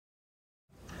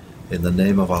In the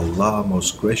name of Allah,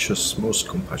 most gracious, most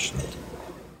compassionate.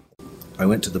 I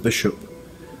went to the bishop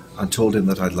and told him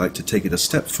that I'd like to take it a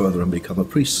step further and become a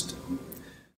priest.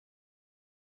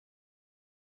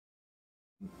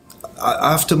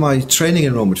 After my training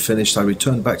in Rome had finished, I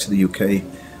returned back to the UK,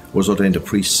 was ordained a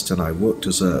priest, and I worked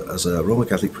as a Roman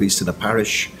Catholic priest in a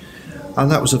parish. And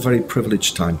that was a very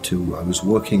privileged time too. I was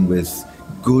working with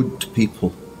good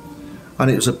people.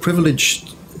 And it was a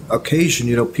privileged occasion,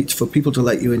 you know, for people to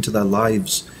let you into their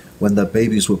lives when their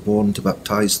babies were born, to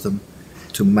baptize them,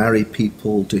 to marry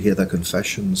people, to hear their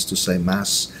confessions, to say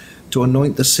mass, to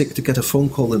anoint the sick, to get a phone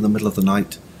call in the middle of the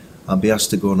night and be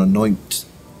asked to go and anoint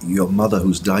your mother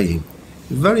who's dying.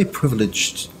 A very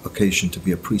privileged occasion to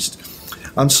be a priest.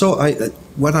 And so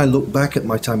when I look back at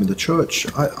my time in the church,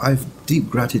 I've deep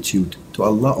gratitude to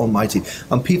Allah Almighty.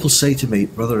 And people say to me,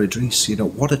 Brother Idris, you know,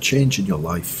 what a change in your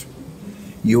life.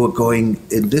 You were going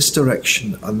in this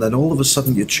direction and then all of a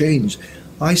sudden you change.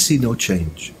 I see no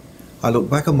change. I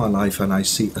look back on my life and I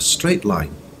see a straight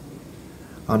line.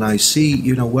 And I see,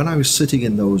 you know, when I was sitting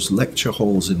in those lecture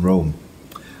halls in Rome,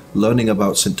 learning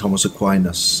about St. Thomas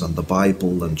Aquinas and the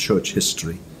Bible and church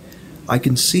history, I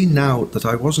can see now that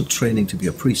I wasn't training to be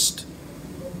a priest.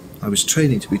 I was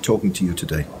training to be talking to you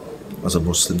today as a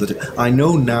Muslim. That I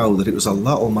know now that it was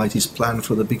Allah Almighty's plan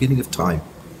from the beginning of time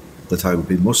that I would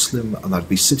be Muslim and I'd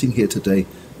be sitting here today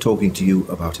talking to you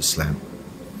about Islam.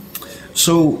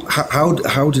 So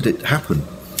how did it happen?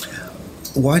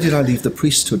 Why did I leave the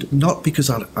priesthood? Not because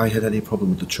I had any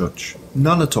problem with the church.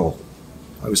 None at all.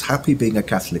 I was happy being a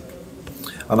Catholic,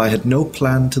 and I had no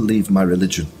plan to leave my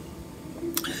religion.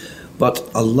 But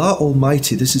Allah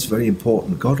Almighty, this is very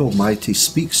important, God Almighty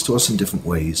speaks to us in different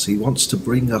ways. He wants to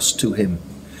bring us to Him.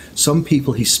 Some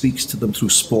people He speaks to them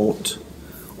through sport,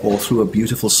 or through a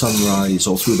beautiful sunrise,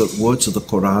 or through the words of the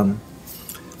Quran,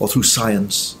 or through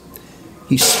science.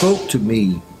 He spoke to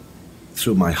me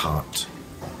through my heart.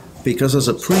 Because as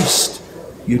a priest,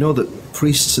 you know that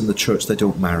priests in the church, they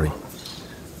don't marry.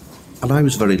 And I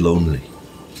was very lonely.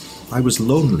 I was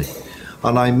lonely.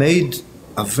 And I made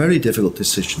a very difficult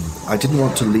decision. I didn't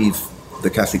want to leave the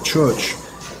Catholic Church,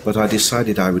 but I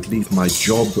decided I would leave my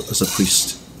job as a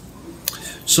priest.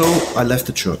 So I left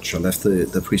the church, I left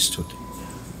the priesthood.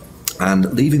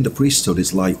 And leaving the priesthood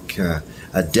is like a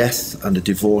death and a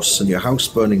divorce and your house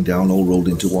burning down all rolled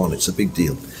into one. It's a big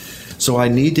deal. So I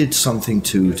needed something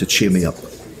to cheer me up,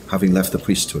 having left the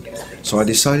priesthood. So I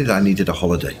decided I needed a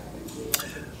holiday.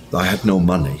 I had no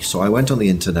money, so I went on the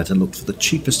internet and looked for the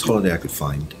cheapest holiday I could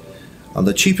find. And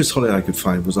the cheapest holiday I could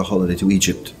find was a holiday to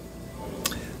Egypt.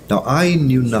 Now, I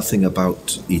knew nothing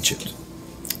about Egypt.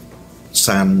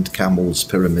 Sand, camels,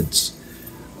 pyramids.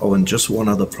 Oh, and just one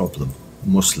other problem,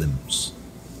 Muslims.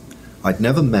 I'd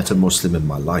never met a Muslim in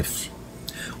my life.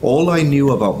 All I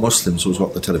knew about Muslims was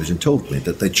what the television told me,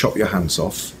 that they chop your hands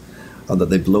off, and that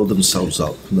they blow themselves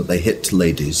up, and that they hit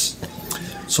ladies.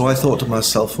 So I thought to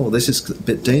myself, oh, this is a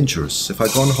bit dangerous. If I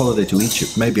go on holiday to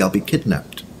Egypt, maybe I'll be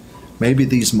kidnapped. Maybe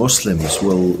these Muslims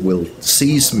will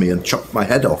seize me and chop my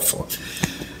head off.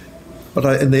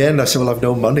 But in the end, I said, well, I've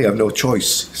no money, I've no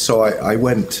choice. So I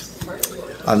went.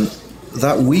 And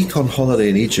that week on holiday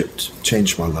in Egypt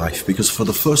changed my life, because for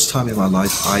the first time in my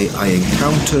life,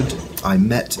 I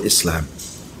met Islam.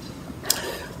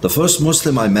 The first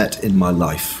Muslim I met in my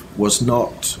life was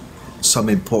not some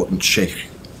important sheikh.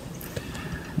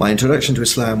 My introduction to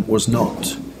Islam was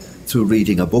not through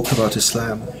reading a book about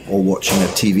Islam, or watching a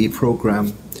TV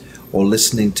program, or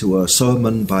listening to a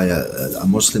sermon by a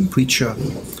Muslim preacher.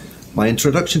 My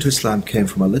introduction to Islam came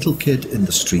from a little kid in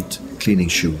the street cleaning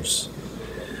shoes.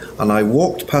 And I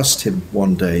walked past him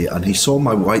one day and he saw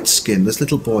my white skin. This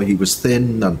little boy, he was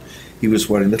thin and he was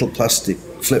wearing little plastic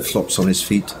flip-flops on his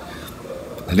feet.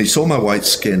 And he saw my white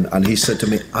skin and he said to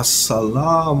me,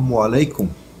 Assalamu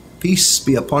alaikum, peace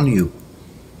be upon you.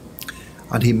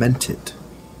 And he meant it.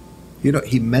 You know,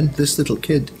 he meant, this little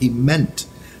kid, he meant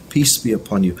peace be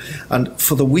upon you. And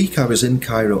for the week I was in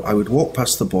Cairo, I would walk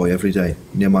past the boy every day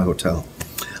near my hotel.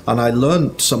 And I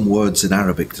learned some words in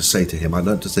Arabic to say to him. I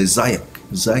learned to say, Zayak,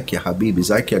 Zayak ya Habibi,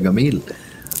 Zayak ya Gamil.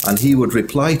 And he would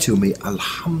reply to me,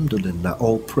 Alhamdulillah,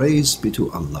 all praise be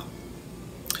to Allah.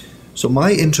 So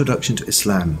my introduction to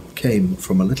Islam came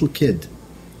from a little kid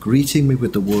greeting me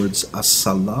with the words,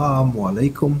 Assalamu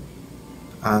alaikum,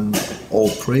 and all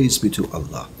praise be to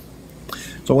Allah.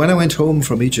 So when I went home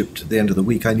from Egypt at the end of the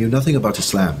week, I knew nothing about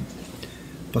Islam,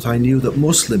 but I knew that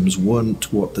Muslims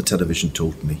weren't what the television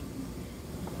told me.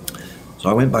 So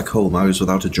I went back home. I was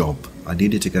without a job. I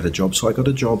needed to get a job, so I got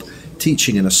a job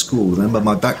teaching in a school. Remember,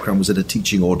 my background was in a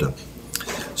teaching order.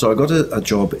 So I got a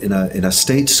job in a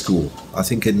state school. I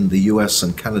think in the US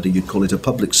and Canada you'd call it a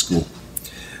public school.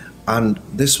 And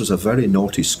this was a very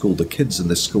naughty school. The kids in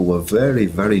this school were very,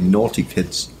 very naughty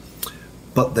kids.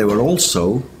 But they were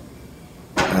also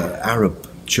Arab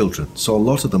children. So a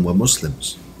lot of them were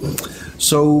Muslims.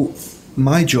 So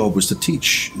my job was to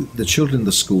teach the children in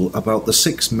the school about the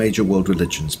 6 major world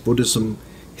religions: Buddhism,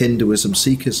 Hinduism,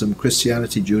 Sikhism,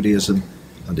 Christianity, Judaism,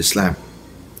 and Islam.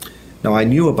 Now, I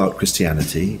knew about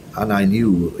Christianity and I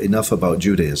knew enough about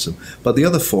Judaism, but the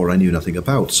other 4 I knew nothing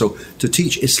about. So to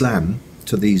teach Islam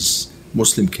to these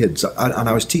Muslim kids, and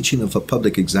I was teaching them for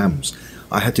public exams,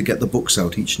 I had to get the books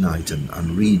out each night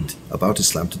and read about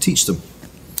Islam to teach them.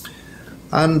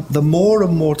 And the more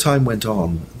and more time went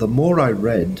on, the more I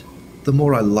read, the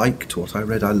more I liked what I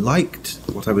read. I liked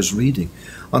what I was reading,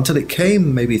 until it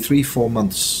came maybe 3-4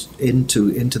 months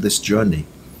into this journey.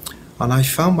 And I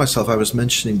found myself, I was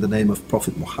mentioning the name of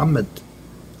Prophet Muhammad,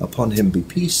 upon him be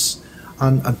peace,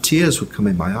 and tears would come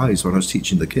in my eyes when I was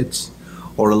teaching the kids,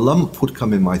 or a lump would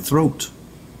come in my throat,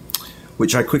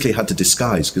 which I quickly had to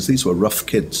disguise, because these were rough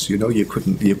kids, you know, you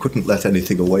couldn't let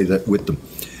anything away with them.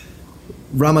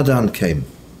 Ramadan came,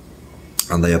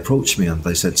 and they approached me and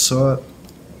they said, "Sir,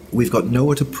 we've got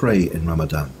nowhere to pray in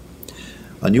Ramadan,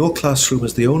 and your classroom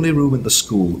is the only room in the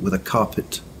school with a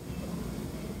carpet."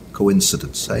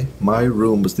 Coincidence, eh? My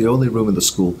room was the only room in the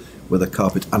school with a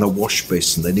carpet and a wash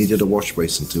basin. They needed a wash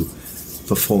basin to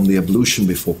perform the ablution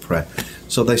before prayer.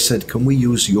 So they said, "Can we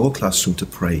use your classroom to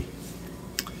pray?"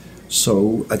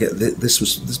 So again,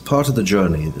 this part of the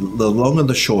journey. The long and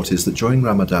the short is that during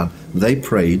Ramadan they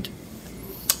prayed,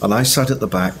 and I sat at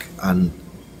the back and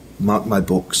marked my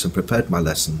books and prepared my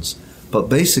lessons. But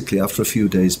basically, after a few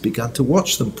days, began to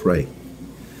watch them pray,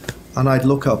 and I'd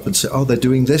look up and say, "Oh, they're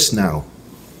doing this now.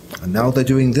 And now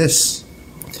they're doing this."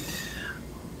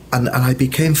 And I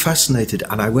became fascinated,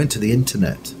 and I went to the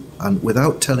internet, and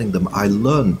without telling them, I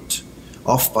learnt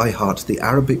off by heart the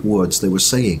Arabic words they were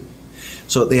saying.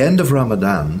 So at the end of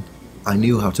Ramadan, I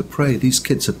knew how to pray. These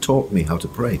kids had taught me how to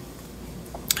pray.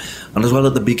 And as well,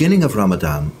 at the beginning of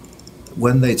Ramadan,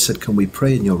 when they'd said, "Can we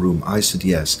pray in your room?" I said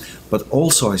yes. But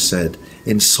also I said,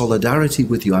 in solidarity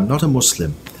with you, I'm not a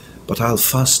Muslim, but I'll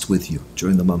fast with you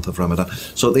during the month of Ramadan.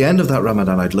 So at the end of that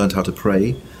Ramadan, I'd learned how to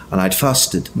pray, and I'd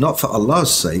fasted, not for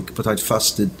Allah's sake, but I'd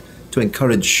fasted to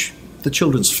encourage the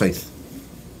children's faith.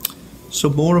 So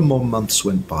more and more months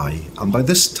went by, and by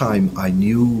this time I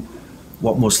knew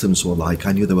what Muslims were like.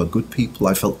 I knew they were good people.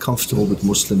 I felt comfortable with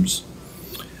Muslims.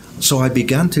 So I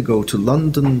began to go to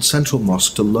London Central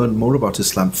Mosque to learn more about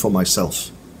Islam for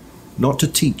myself, not to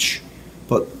teach,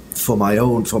 but for my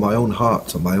own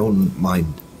heart and my own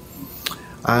mind.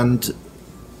 And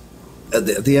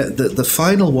the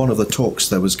final one of the talks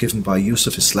there was given by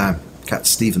Yusuf Islam, Cat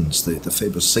Stevens, the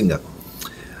famous singer.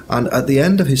 And at the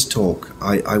end of his talk,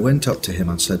 I went up to him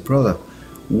and said, "Brother,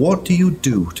 what do you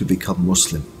do to become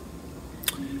Muslim?"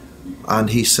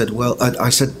 And he said, "Well," I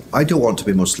said, "I don't want to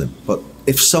be Muslim, but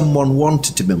if someone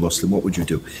wanted to be Muslim, what would you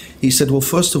do?" He said, "Well,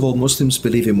 first of all, Muslims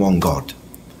believe in one God."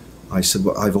 I said,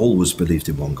 "Well, I've always believed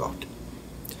in one God."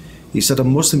 He said,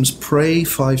 "And Muslims pray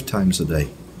 5 times a day."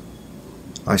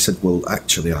 I said, "Well,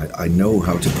 actually, I know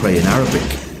how to pray in Arabic."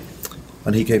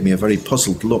 And he gave me a very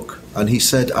puzzled look. And he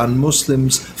said, "And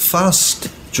Muslims fast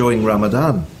during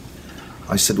Ramadan."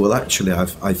 I said, "Well, actually,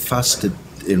 I've fasted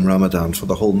in Ramadan for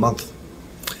the whole month."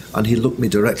 And he looked me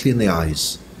directly in the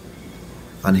eyes.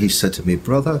 And he said to me,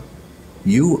 "Brother,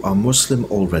 you are Muslim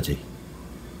already.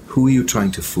 Who are you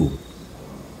trying to fool?"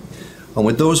 And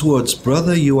with those words,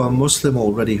 "Brother, you are Muslim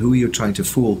already, who are you trying to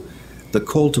fool?" the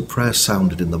call to prayer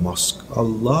sounded in the mosque.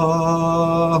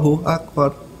 Allahu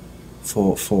Akbar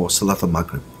for Salat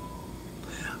al-Maghrib.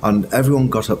 And everyone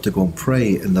got up to go and pray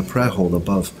in the prayer hall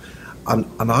above. And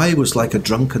I was like a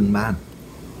drunken man,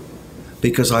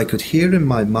 because I could hear in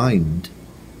my mind,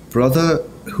 "Brother,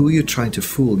 who are you trying to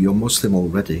fool? You're Muslim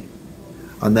already."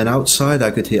 And then outside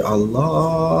I could hear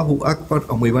Allahu Akbar,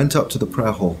 and we went up to the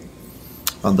prayer hall.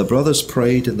 And the brothers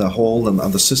prayed in the hall,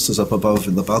 and the sisters up above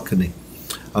in the balcony.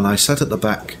 And I sat at the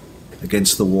back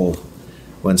against the wall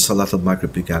when Salat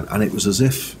al-Maghrib began, and it was as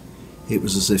if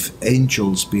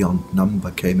angels beyond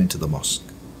number came into the mosque.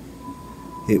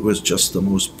 It was just the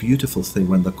most beautiful thing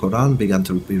when the Quran began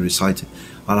to be recited,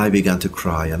 and I began to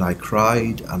cry, and I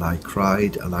cried, and I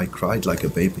cried, and I cried like a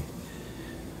baby.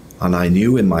 And I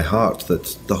knew in my heart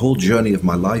that the whole journey of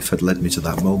my life had led me to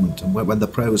that moment. And when the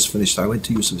prayer was finished, I went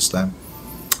to Yusuf Islam,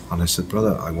 and I said,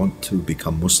 "Brother, I want to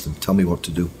become Muslim. Tell me what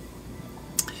to do."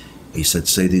 He said,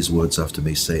 "Say these words after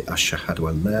me. Say, Ashhadu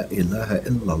an la ilaha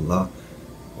illallah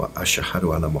wa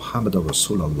ashhadu anna Muhammadan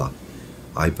Rasulullah."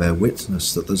 I bear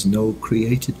witness that there's no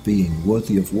created being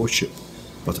worthy of worship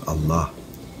but Allah.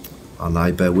 And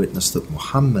I bear witness that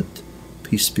Muhammad,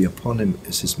 peace be upon him,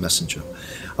 is his messenger.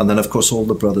 And then, of course, all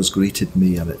the brothers greeted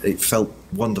me, and it felt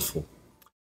wonderful.